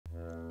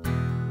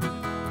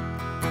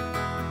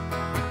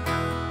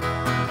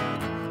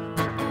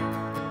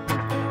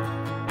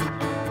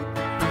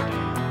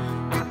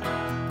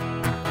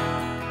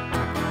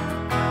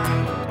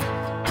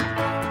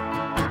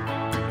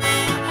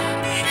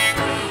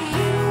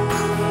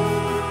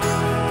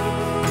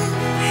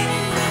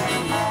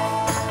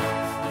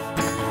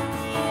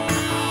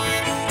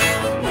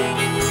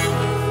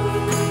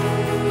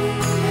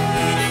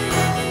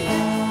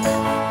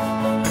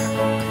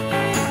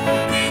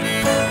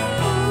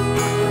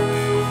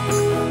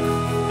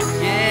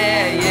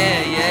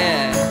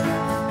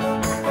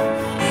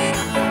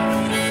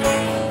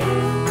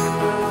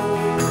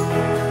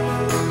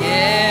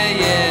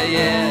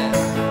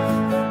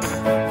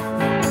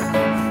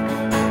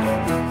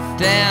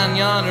down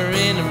yonder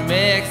in New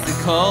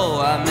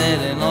Mexico, I met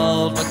an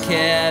old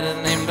vaquero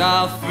named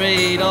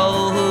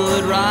Alfredo who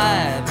would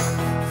ride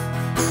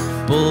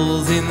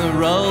bulls in the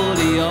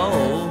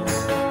rodeo.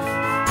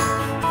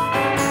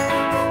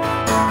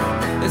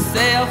 They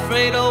say,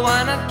 Alfredo,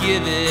 why not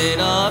give it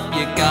up?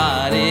 You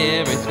got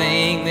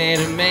everything that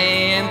a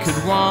man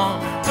could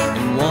want,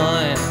 and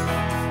one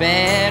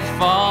bad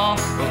fall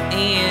will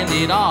end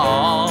it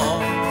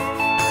all.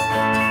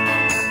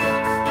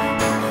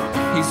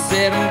 He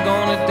said, I'm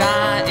gonna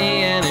die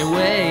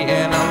anyway,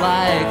 and I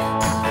like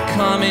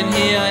coming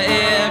here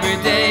every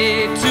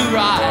day to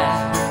ride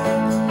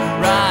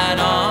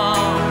on,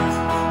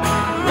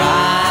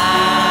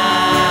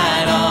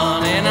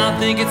 and I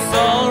think it's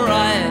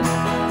alright,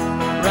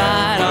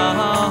 ride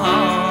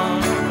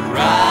on,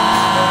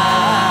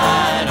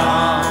 ride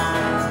on.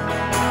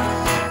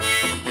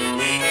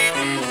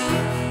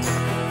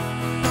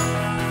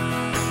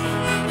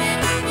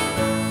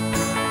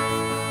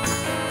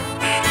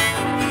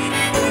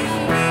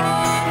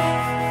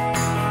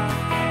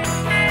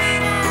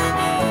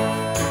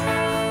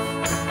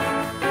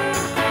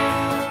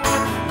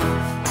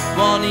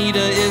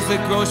 Juanita is a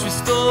grocery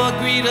store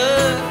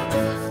greeter,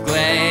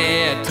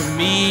 glad to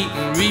meet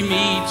and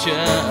re-meet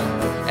ya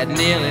at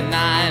nearly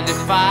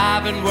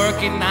 95 and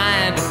working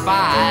 9 to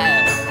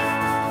 5.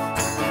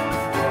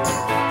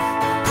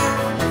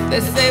 They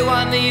say,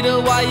 Juanita,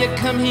 why you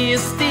come here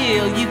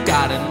still? You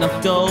got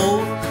enough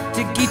dough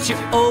to get you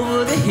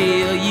over the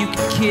hill. You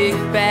can kick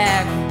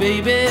back,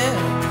 baby,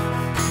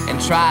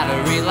 and try to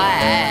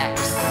relax.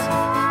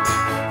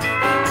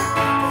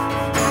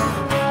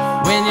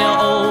 When you're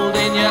old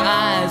and your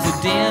eyes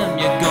are dim,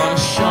 you're gonna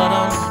shut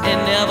them and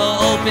never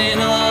open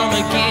them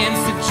again.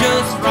 So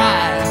just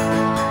ride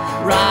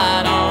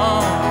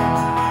on,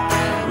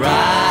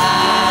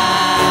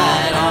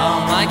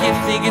 like you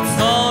think it's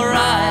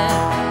alright.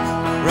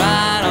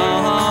 Ride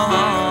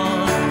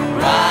on,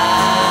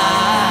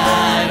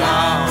 ride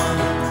on.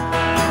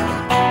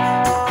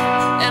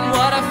 And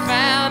what I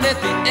found at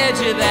the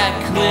edge of that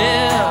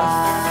cliff,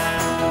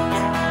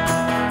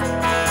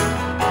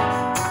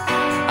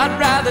 I'd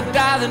rather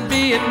die than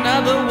be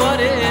another what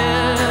if.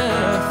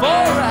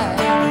 Alright.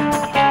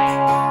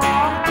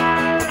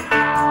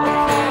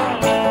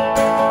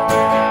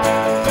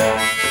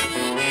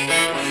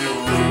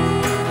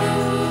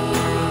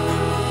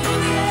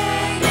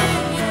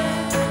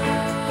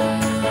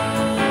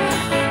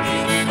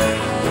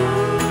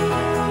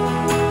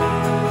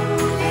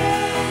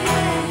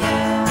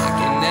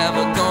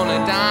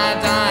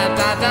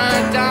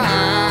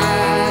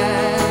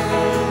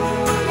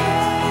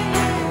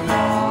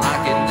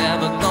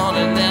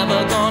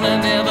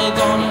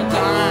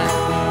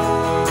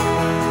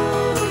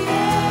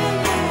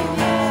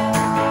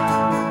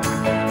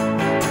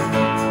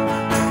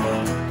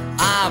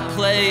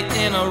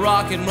 In a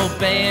rock and roll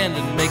band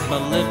and make my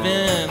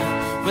living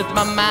with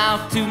my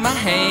mouth to my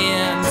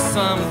hands.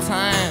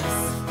 Sometimes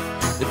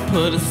they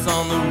put us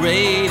on the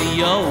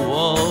radio,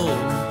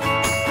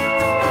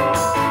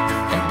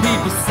 and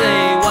people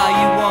say, why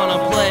you